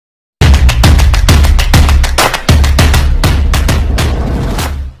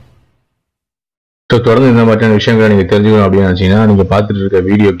So தொடர்ந்து இந்த மாதிரியான விஷயங்களை நீங்கள் தெரிஞ்சுக்கணும் அப்படின்னு நினச்சிங்கன்னா நீங்கள் பார்த்துட்டு இருக்க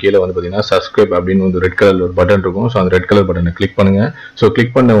வீடியோ கீழே வந்து பார்த்தீங்கன்னா சப்ஸ்கிரைப் அப்படின்னு வந்து ரெட் கலர் ஒரு பட்டன் இருக்கும். ஸோ அந்த ரெட் கலர் பட்டனை கிளிக் பண்ணுங்க. ஸோ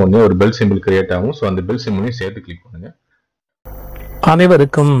கிளிக் பண்ண உடனே ஒரு பெல் சிம்பிள் கிரியேட் ஆகும். ஸோ அந்த பெல் சிம்பிளையும் சேர்த்து கிளிக் பண்ணுங்க.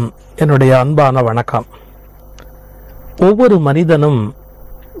 அனைவருக்கும் என்னுடைய அன்பான வணக்கம். ஒவ்வொரு மனிதனும்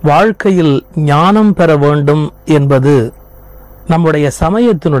வாழ்க்கையில் ஞானம் பெற வேண்டும் என்பது நம்முடைய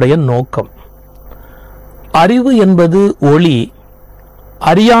சமயத்தினுடைய நோக்கம். அறிவு என்பது ஒளி,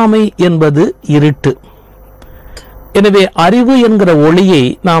 அறியாமை என்பது இருட்டு. எனவே அறிவு என்கிற ஒளியை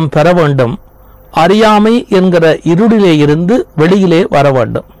நாம் பெற வேண்டும். அறியாமை என்கிற இருளிலே இருந்து வெளியிலே வர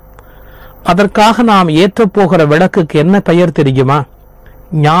வேண்டும். அதற்காக நாம் ஏற்றப்போகிற விளக்குக்கு என்ன பெயர் தெரியுமா?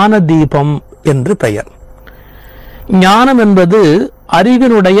 ஞான தீபம் என்று பெயர். ஞானம் என்பது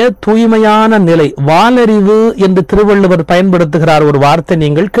அறிவினுடைய தூய்மையான நிலை. வாலறிவு என்று திருவள்ளுவர் பயன்படுத்துகிறார் ஒரு வார்த்தை,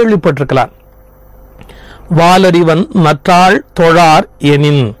 நீங்கள் கேள்விப்பட்டிருக்கலாம். வாலறிவன் நற்றாள் தொழார்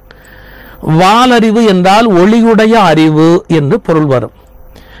எனின். வாலறிவு என்றால் ஒளியுடைய அறிவு என்று பொருள் வரும்.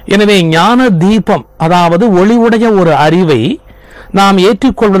 எனவே ஞான தீபம், அதாவது ஒளியுடைய ஒரு அறிவை நாம்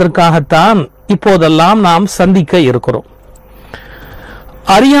ஏற்றுக்கொள்வதற்காகத்தான் இப்போதெல்லாம் நாம் சந்திக்க இருக்கிறோம்.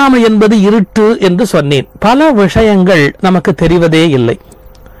 அறியாமை என்பது இருட்டு என்று சொன்னேன். பல விஷயங்கள் நமக்கு தெரிவதே இல்லை.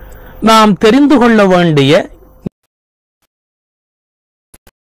 நாம் தெரிந்து கொள்ள வேண்டிய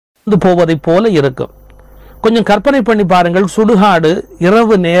போவதை போல இருக்கும். கொஞ்சம் கற்பனை பண்ணி பாருங்கள். சுடுகாடு,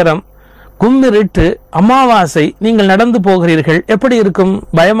 இரவு நேரம், கும்மிருட்டு, அமாவாசை, நீங்கள் நடந்து போகிறீர்கள். எப்படி இருக்கும்?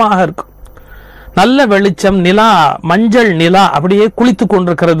 பயமாக இருக்கும். நல்ல வெளிச்சம், நிலா, மஞ்சள் நிலா அப்படியே குளித்து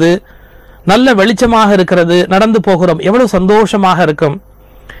கொண்டிருக்கிறது. நல்ல வெளிச்சமாக இருக்கிறது. நடந்து போகிறோம். எவ்வளவு சந்தோஷமாக இருக்கும்.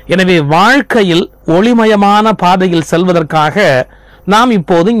 எனவே வாழ்க்கையில் ஒளிமயமான பாதையில் செல்வதற்காக நாம்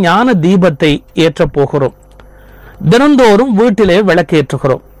இப்போது ஞான தீபத்தை ஏற்றப் போகிறோம். தினந்தோறும் வீட்டிலே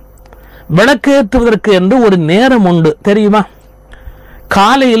விளக்கேற்றுகிறோம். விளக்கேற்றுவதற்கு என்று ஒரு நேரம் உண்டு, தெரியுமா?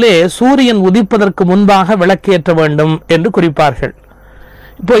 காலையிலே சூரியன் உதிப்பதற்கு முன்பாக விளக்கேற்ற வேண்டும் என்று குறிப்பார்கள்.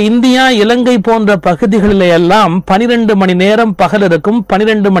 இப்போ இந்தியா, இலங்கை போன்ற பகுதிகளிலே எல்லாம் 12 மணி நேரம் பகல் இருக்கும்,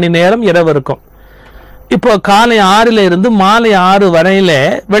 12 மணி நேரம் இரவு இருக்கும். இப்போ காலை 6 இருந்து மாலை 6 வரையில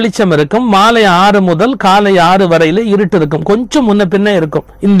வெளிச்சம் இருக்கும். மாலை 6 முதல் காலை 6 வரையில இருட்டு இருக்கும். கொஞ்சம் முன்ன பின்ன இருக்கும்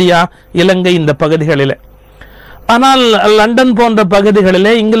இந்தியா, இலங்கை இந்த பகுதிகளில். ஆனால் லண்டன் போன்ற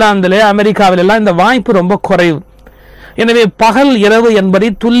பகுதிகளிலே, இங்கிலாந்திலே, அமெரிக்காவிலெல்லாம் இந்த வாய்ப்பு ரொம்ப குறைவு. எனவே பகல் இரவு என்பதை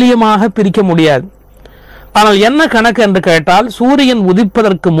துல்லியமாக பிரிக்க முடியாது. ஆனால் என்ன கணக்கு என்று கேட்டால், சூரியன்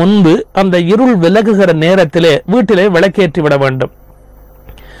உதிப்பதற்கு முன்பு அந்த இருள் விலகுகிற நேரத்திலே வீட்டிலே விளக்கேற்றி விட வேண்டும்.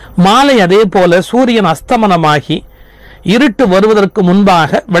 மாலை அதே போல சூரியன் அஸ்தமனமாகி இருட்டு வருவதற்கு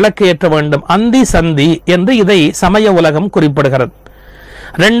முன்பாக விளக்கேற்ற வேண்டும். அந்தி சந்தி என்று இதை சமய உலகம் குறிப்பிடுகிறது.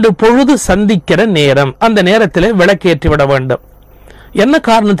 2 பொழுது சந்திக்கிற நேரம், அந்த நேரத்திலே விளக்கேற்றி விட வேண்டும். என்ன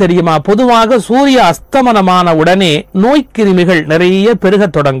காரணம் தெரியுமா? பொதுவாக சூரிய அஸ்தமனமான உடனே நோய்க்கிருமிகள் நிறைய பெருக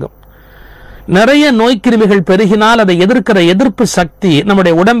தொடங்கும். நிறைய நோய்க்கிருமிகள் பெருகினால் அதை எதிர்க்கிற எதிர்ப்பு சக்தி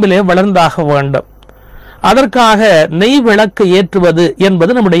நம்முடைய உடம்பிலே வளர்ந்தாக வேண்டும். அதற்காக நெய் விளக்கு ஏற்றுவது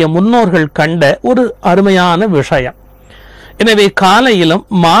என்பது நம்முடைய முன்னோர்கள் கண்ட ஒரு அருமையான விஷயம். எனவே காலையிலும்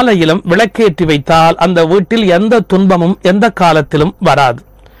மாலையிலும் விளக்கேற்றி வைத்தால் அந்த வீட்டில் எந்த துன்பமும் எந்த காலத்திலும் வராது.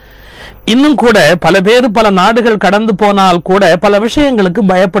 இன்னும் கூட பல பேர் பல நாடுகள் கடந்து போனால் கூட பல விஷயங்களுக்கு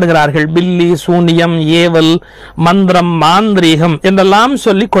பயப்படுகிறார்கள். பில்லி, சூனியம், ஏவல், மந்திரம், மாந்திரீகம் என்றெல்லாம்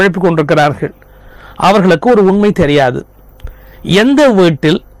சொல்லி குழப்பிக் கொண்டிருக்கிறார்கள். அவர்களுக்கு ஒரு உண்மை தெரியாது. எந்த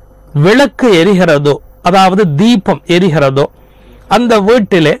வீட்டில் விளக்கு எரிகிறதோ, அதாவது தீபம் எரிகிறதோ, அந்த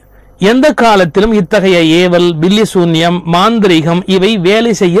வீட்டிலே எந்த காலத்திலும் இத்தகைய ஏவல், பில்லி சூன்யம், மாந்திரீகம் இவை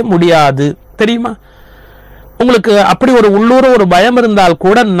வேலை செய்ய முடியாது. தெரியுமா? உங்களுக்கு அப்படி ஒரு உள்ளூர ஒரு பயம் இருந்தால்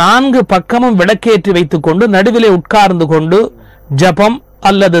கூட 4 பக்கமும் விளக்கேற்றி வைத்துக் கொண்டு நடுவிலே உட்கார்ந்து கொண்டு ஜபம்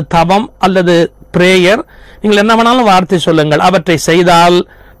அல்லது தவம் அல்லது பிரேயர், நீங்கள் என்ன வேணாலும் வார்த்தை சொல்லுங்கள், அவற்றை செய்தால்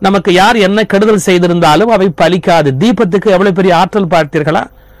நமக்கு யார் என்ன கெடுதல் செய்திருந்தாலும் அவை பலிக்காது. தீபத்துக்கு எவ்வளவு பெரிய ஆற்றல் பார்த்தீர்களா?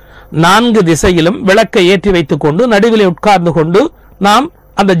 4 திசையிலும் விளக்கை ஏற்றி வைத்துக் கொண்டு நடுவிலே உட்கார்ந்து கொண்டு நாம்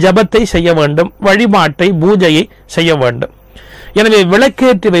அந்த ஜபத்தை செய்ய வேண்டும், வழிபாட்டை, பூஜையை செய்ய வேண்டும். எனவே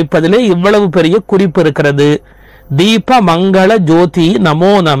விளக்கேற்றி வைப்பதிலே இவ்வளவு பெரிய குறிப்பு இருக்கிறது. தீப மங்கள ஜோதி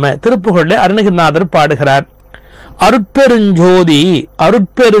நமோ நம. திருப்புகழிலே அருணகிரிநாதர் பாடுகிறார். அருட்பெருஞ்சோதி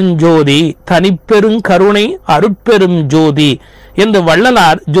அருட்பெருஞ்சோதி தனிப்பெருங்கருணை அருட்பெரும் ஜோதி என்று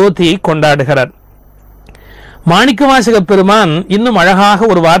வள்ளலார் ஜோதியை கொண்டாடுகிறார். மாணிக்கவாசக பெருமான் இன்னும் அழகாக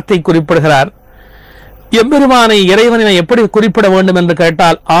ஒரு வார்த்தை குறிப்பிடுகிறார். எம்பெருமானை, இறைவனை எப்படி குறிப்பிட வேண்டும் என்று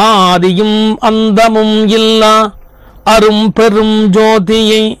கேட்டால், ஆதியும் அந்தமும் இல்லா அரும் பெரும்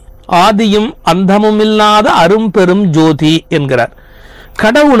ஜோதியை, ஆதியும் அந்தமும் இல்லாத அரும் பெரும் ஜோதி என்கிறார்.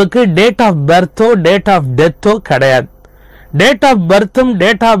 கடவுளுக்கு டேட் ஆஃப் பர்த்தோ டேட் ஆஃப் டெத்தோ கிடையாது. டேட் ஆஃப்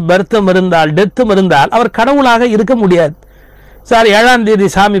பர்த்தும் இருந்தால், டெத்தும் இருந்தால் அவர் கடவுளாக இருக்க முடியாது. சார் 7ஆம் தேதி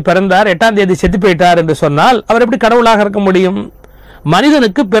சாமி பிறந்தார், 8ஆம் தேதி செத்து போயிட்டார் என்று சொன்னால் அவர் எப்படி கடவுளாக இருக்க முடியும்?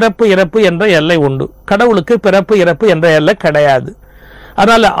 மனிதனுக்கு பிறப்பு இறப்பு என்ற எல்லை உண்டு, கடவுளுக்கு பிறப்பு இறப்பு என்ற எல்லை கிடையாது.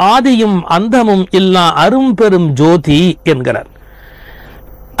 அதனால ஆதியும் அந்தமும் இல்லா அரும் பெரும் ஜோதி என்கிறார்.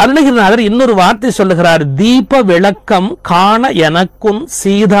 அருணகிரிநாதர் இன்னொரு வார்த்தை சொல்லுகிறார், தீப விளக்கம் காண எனக்குன்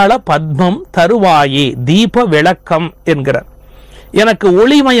சீதள பத்மம் தருவாயே. தீப விளக்கம் என்கிறார், எனக்கு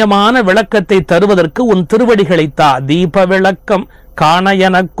ஒளிமயமான விளக்கத்தை தருவதற்கு உன் திருவடிகளை தா. தீப விளக்கம் காண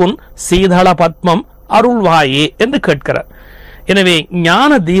எனக்குன் சீதள பத்மம் அருள்வாயே என்று கேட்கிறார். எனவே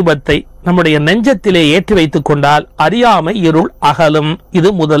ஞான தீபத்தை நம்முடைய நெஞ்சத்திலே ஏற்றி வைத்துக் கொண்டால் அறியாமை இருள் அகலும். இது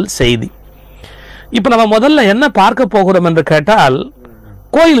முதல் செய்தி. இப்ப நம்ம முதல்ல என்ன பார்க்க போகிறோம் என்று கேட்டால்,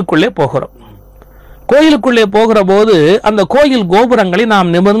 கோயிலுக்குள்ளே போகிறோம். கோயிலுக்குள்ளே போகிற போது அந்த கோயில் கோபுரங்களை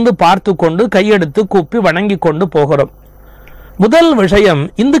நாம் நிமிர்ந்து பார்த்து கொண்டு கையெடுத்து கூப்பி வணங்கி கொண்டு போகிறோம். முதல் விஷயம்,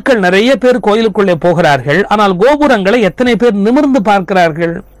 இந்துக்கள் நிறைய பேர் கோயிலுக்குள்ளே போகிறார்கள், ஆனால் கோபுரங்களை எத்தனை பேர் நிமிர்ந்து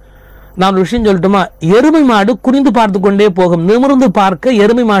பார்க்கிறார்கள்? நான் ஒரு விஷயம் சொல்லட்டுமா? எருமை மாடு குறிந்து பார்த்து கொண்டே போகும், நிமிர்ந்து பார்க்க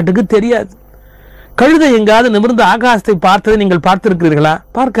எருமை மாட்டுக்கு தெரியாது. கழுதை எங்காவது நிமிர்ந்து ஆகாசத்தை பார்த்ததை நீங்கள் பார்த்திருக்கிறீர்களா?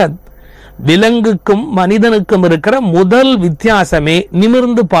 பார்க்காது. விலங்குக்கும் மனிதனுக்கும் இருக்கிற முதல் வித்தியாசமே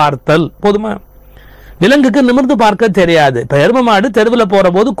நிமிர்ந்து பார்த்தல். போதுமா? விலங்குக்கு நிமிர்ந்து பார்க்க தெரியாது. இப்ப எருமை மாடு தெருவில் போற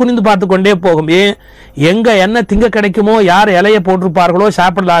போது குனிந்து பார்த்து கொண்டே போகும். ஏன்? எங்க என்ன திங்க கிடைக்குமோ, யார் இலைய போட்டிருப்பார்களோ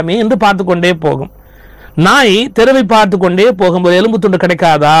சாப்பிடலாமே என்று பார்த்து கொண்டே போகும். நாய் தெருவை பார்த்து கொண்டே போகும்போது எலும்பு துண்டு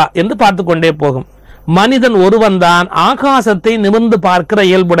கிடைக்காதா என்று பார்த்து கொண்டே போகும். மனிதன் ஒருவன் தான் ஆகாசத்தை நிமிர்ந்து பார்க்கிற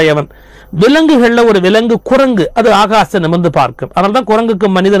இயல்புடையவன். விலங்குகள்ல ஒரு விலங்கு குரங்கு, அது ஆகாசத்தை நிமிர்ந்து பார்க்கும். அதனால்தான்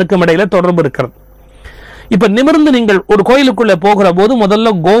குரங்குக்கும் மனிதனுக்கும் இடையில தொடர்பு இருக்கிறது. இப்ப நிமிர்ந்து நீங்கள் ஒரு கோயிலுக்குள்ள போகிற போது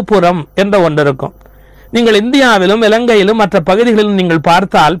முதல்ல கோபுரம் என்ற ஒன்று இருக்கும். நீங்கள் இந்தியாவிலும் இலங்கையிலும் மற்ற பகுதிகளிலும் நீங்கள்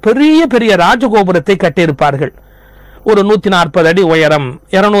பார்த்தால் பெரிய பெரிய ராஜகோபுரத்தை கட்டியிருப்பார்கள். ஒரு 140 அடி உயரம்,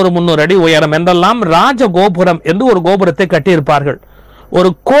 200-300 அடி உயரம் என்றெல்லாம் ராஜகோபுரம் என்று ஒரு கோபுரத்தை கட்டியிருப்பார்கள். ஒரு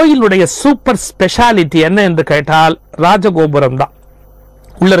கோயிலுடைய சூப்பர் ஸ்பெஷாலிட்டி என்ன என்று கேட்டால் ராஜகோபுரம் தான்.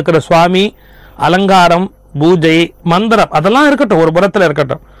 உள்ள இருக்கிற சுவாமி, அலங்காரம், பூஜை, மந்திரம் அதெல்லாம் இருக்கட்டும், ஒரு புறத்தில்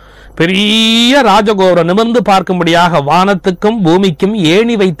இருக்கட்டும். பெரிய ராஜகோபுரம் நிமிர்ந்து பார்க்கும்படியாக வானத்துக்கும் பூமிக்கும்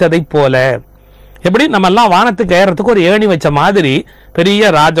ஏணி வைத்ததை போல, எப்படி நம்ம எல்லாம் வானத்துக்கு ஏறத்துக்கு ஒரு ஏணி வச்ச மாதிரி பெரிய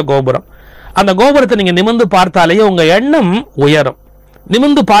ராஜகோபுரம். அந்த கோபுரத்தை நீங்க நிமிர்ந்து பார்த்தாலேயே உங்க எண்ணம் உயரும்.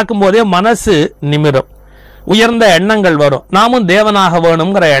 நிமிர்ந்து பார்க்கும் போதே மனசு நிமிரும், உயர்ந்த எண்ணங்கள் வரும். நாமும் தேவனாக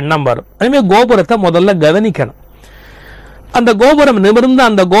வேணுங்கிற எண்ணம் வரும். அதுவே கோபுரத்தை முதல்ல கவனிக்கணும். அந்த கோபுரம் நிமிர்ந்து,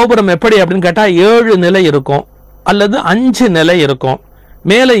 அந்த கோபுரம் எப்படி அப்படின்னு கேட்டா 7 நிலை இருக்கும், அல்லது 5 நிலை இருக்கும்.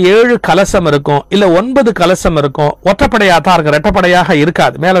 மேல 7 கலசம் இருக்கும், இல்ல 9 கலசம் இருக்கும். ஒற்றைப்படையா தான் இருக்கும், ரெட்டப்படையாக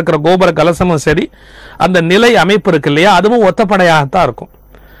இருக்காது. மேல இருக்கிற கோபுர கலசமும் சரி, அந்த நிலை அமைப்பு இருக்கு இல்லையா, அதுவும் ஒத்தப்படையாகத்தான் இருக்கும்.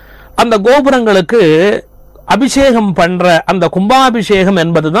 அந்த கோபுரங்களுக்கு அபிஷேகம் பண்ற அந்த கும்பாபிஷேகம்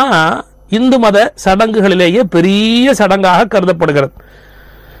என்பதுதான் இந்து மத சடங்குகளிலேயே பெரிய சடங்காக கருதப்படுகிறது.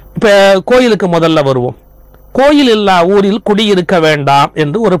 இப்ப கோயிலுக்கு முதல்ல வருவோம். கோயில் இல்லா ஊரில் குடியிருக்க வேண்டாம்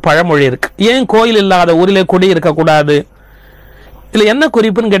என்று ஒரு பழமொழி இருக்கு. ஏன் கோயில் இல்லாத ஊரிலே குடியிருக்க கூடாது? இல்ல என்ன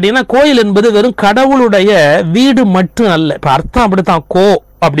குறிப்புன்னு கேட்டீங்கன்னா, கோயில் என்பது வெறும் கடவுளுடைய வீடு மட்டும் அல்ல. இப்ப அர்த்தம் அப்படித்தான். கோ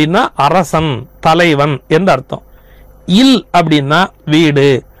அப்படின்னா அரசன், தலைவன் என்று அர்த்தம். இல் அப்படின்னா வீடு,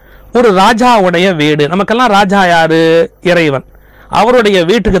 ஒரு ராஜாவுடைய வீடு. நமக்கெல்லாம் ராஜா யாரு? இறைவன். அவருடைய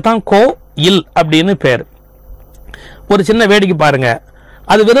வீட்டுக்கு தான் கோ இல் அப்படின்னு பேர். ஒரு சின்ன வேடிக்கை பாருங்க,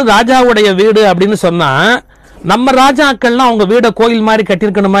 அது வெறும் ராஜாவுடைய வீடு அப்படின்னு சொன்னா, நம்ம ராஜாக்கள்லாம் அவங்க வீட கோயில் மாதிரி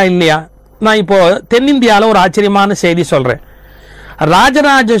கட்டியிருக்கணுமா இல்லையா? நான் இப்போ தென்னிந்தியால ஒரு ஆச்சரியமான செய்தி சொல்றேன்.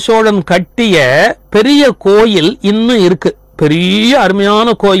 ராஜராஜ சோழன் கட்டிய பெரிய கோயில் இன்னும் இருக்கு. பெரிய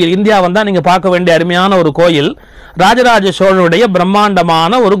அருமையான கோயில். இந்தியா வந்தா நீங்க பார்க்க வேண்டிய அருமையான ஒரு கோயில். ராஜராஜ சோழனுடைய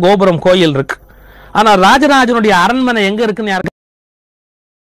பிரம்மாண்டமான ஒரு கோபுரம் கோயில் இருக்கு. ஆனா ராஜராஜனுடைய அரண்மனை எங்க இருக்குன்னு யாருக்கு